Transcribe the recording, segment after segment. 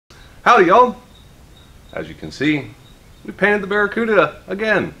Howdy y'all! As you can see, we painted the Barracuda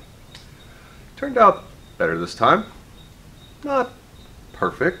again. Turned out better this time. Not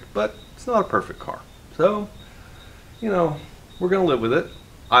perfect, but it's not a perfect car. So, you know, we're gonna live with it.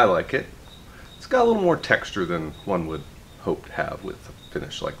 I like it. It's got a little more texture than one would hope to have with a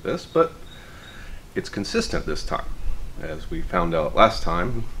finish like this, but it's consistent this time. As we found out last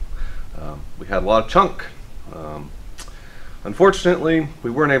time, we had a lot of chunk. Unfortunately,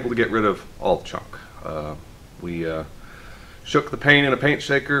 we weren't able to get rid of all the chunk. We shook the paint in a paint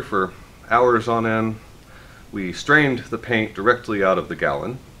shaker for hours on end. We strained the paint directly out of the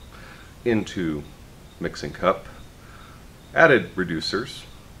gallon into mixing cup, added reducers,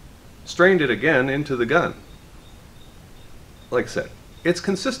 strained it again into the gun. Like I said, it's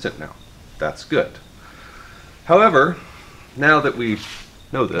consistent now. That's good. However, now that we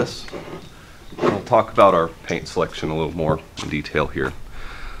know this, we'll talk about our paint selection a little more in detail here.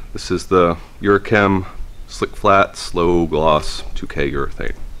 This is the Urachem Slick Flat Slow Gloss 2K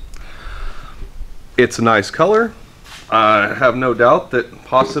urethane. It's a nice color. I have no doubt that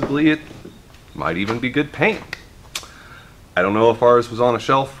possibly it might even be good paint. I don't know if ours was on a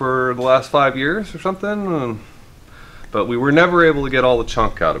shelf for the last 5 years or something, but we were never able to get all the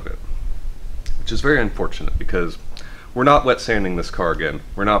chunk out of it, which is very unfortunate because we're not wet sanding this car again.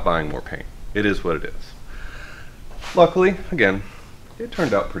 We're not buying more paint. It is what it is. Luckily, again, it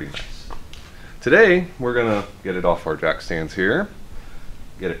turned out pretty nice. Today, we're gonna get it off our jack stands here,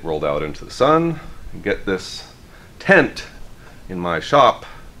 get it rolled out into the sun, and get this tent in my shop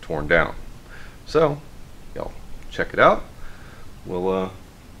torn down. So, y'all check it out. We'll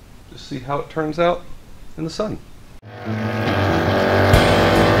just see how it turns out in the sun.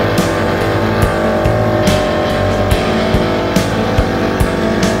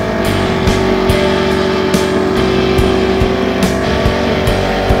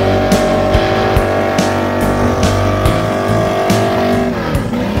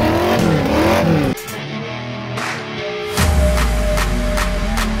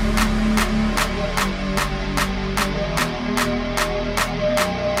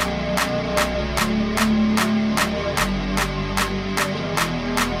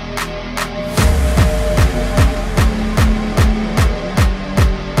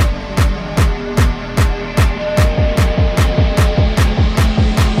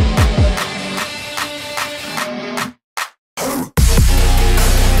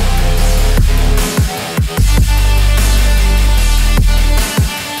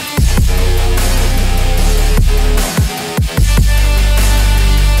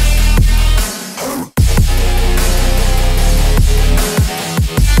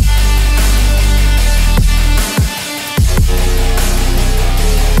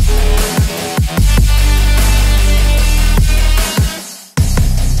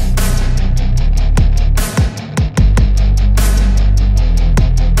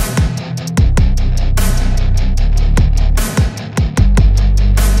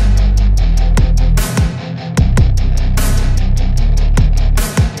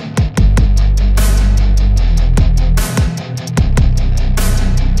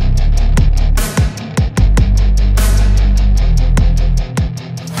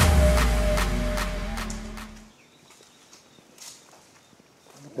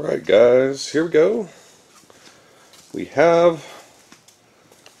 Alright guys, here we go. We have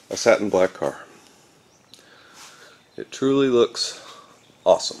a satin black car. It truly looks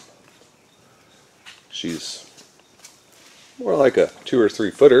awesome. She's more like a 2 or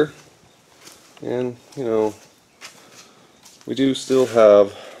 3 footer, and you know, we do still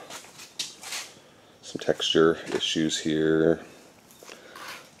have some texture issues here.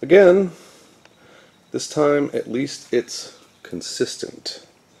 Again, this time at least it's consistent,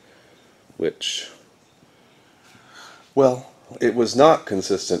 which, well, it was not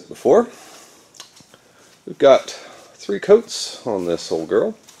consistent before. We've got 3 coats on this old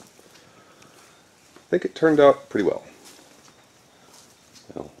girl. I think it turned out pretty well.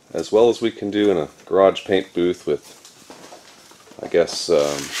 As well as we can do in a garage paint booth with, I guess,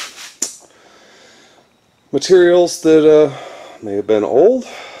 materials that may have been old.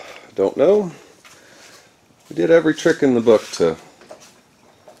 I don't know. We did every trick in the book to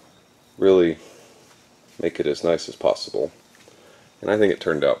really make it as nice as possible, and I think it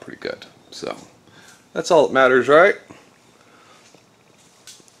turned out pretty good. So that's all that matters, right?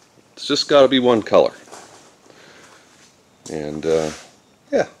 It's just got to be one color, and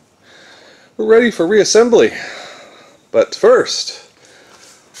yeah, we're ready for reassembly. But first,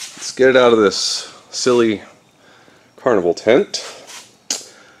 let's get it out of this silly carnival tent,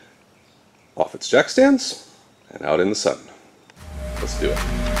 off its jack stands, and out in the sun. Let's do it.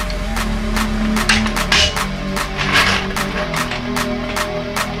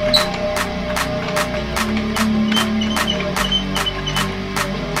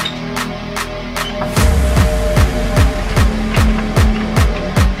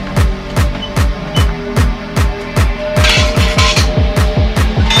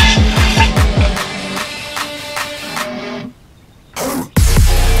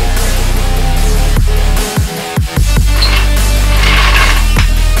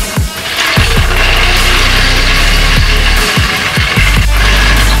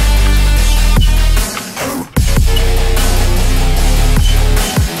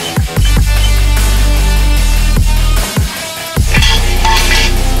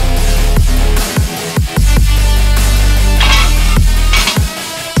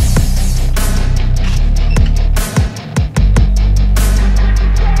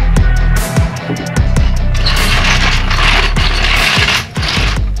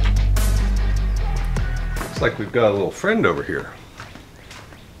 Like we've got a little friend over here.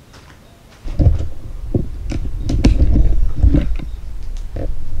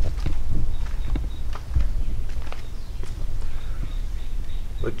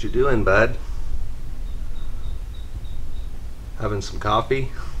 What you doing, bud? Having some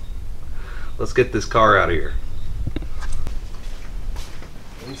coffee? Let's get this car out of here.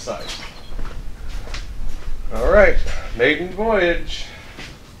 Inside. All right, maiden voyage.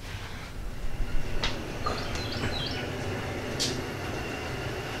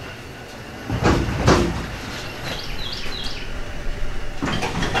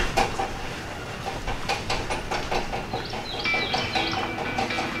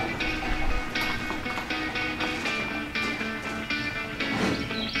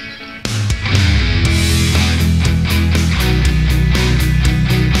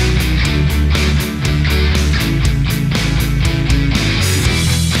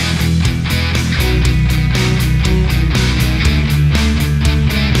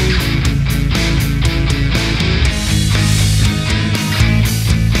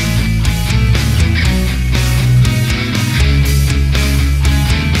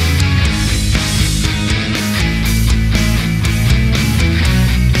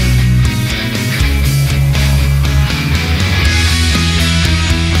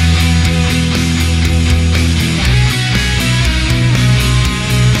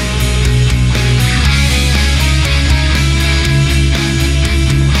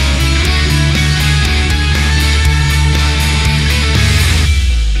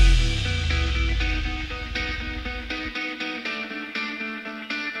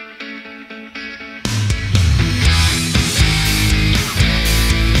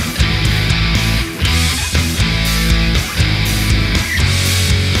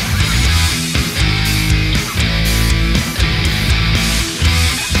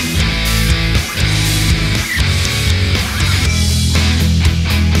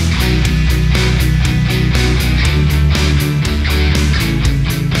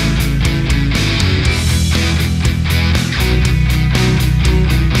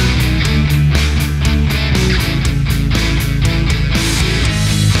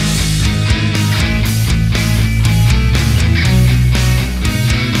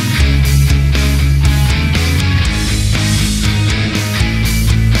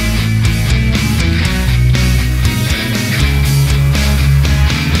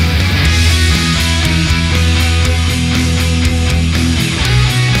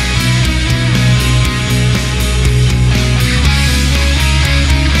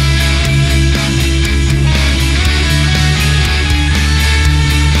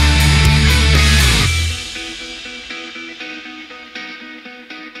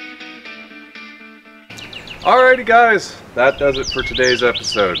 Alrighty guys, that does it for today's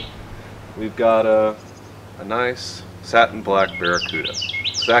episode. We've got a nice satin black Barracuda.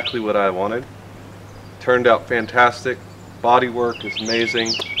 Exactly what I wanted. Turned out fantastic. Body work is amazing.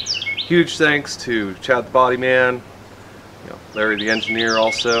 Huge thanks to Chad the Body Man, Larry the engineer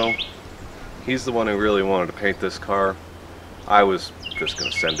also. He's the one who really wanted to paint this car. I was just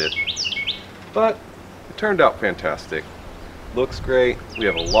going to send it. But it turned out fantastic. Looks great. We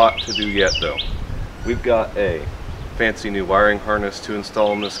have a lot to do yet though. We've got a fancy new wiring harness to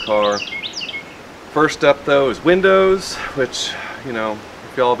install in this car. First step though is windows, which,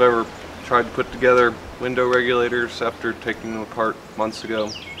 if y'all have ever tried to put together window regulators after taking them apart months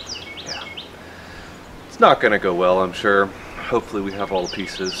ago, yeah, it's not going to go well, I'm sure. Hopefully we have all the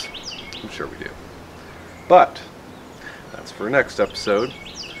pieces. I'm sure we do. But that's for next episode.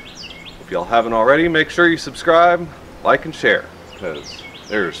 If y'all haven't already, make sure you subscribe, like, and share, because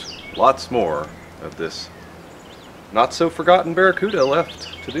there's lots more of this not so forgotten Barracuda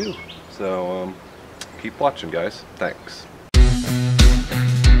left to do. So keep watching, guys. Thanks.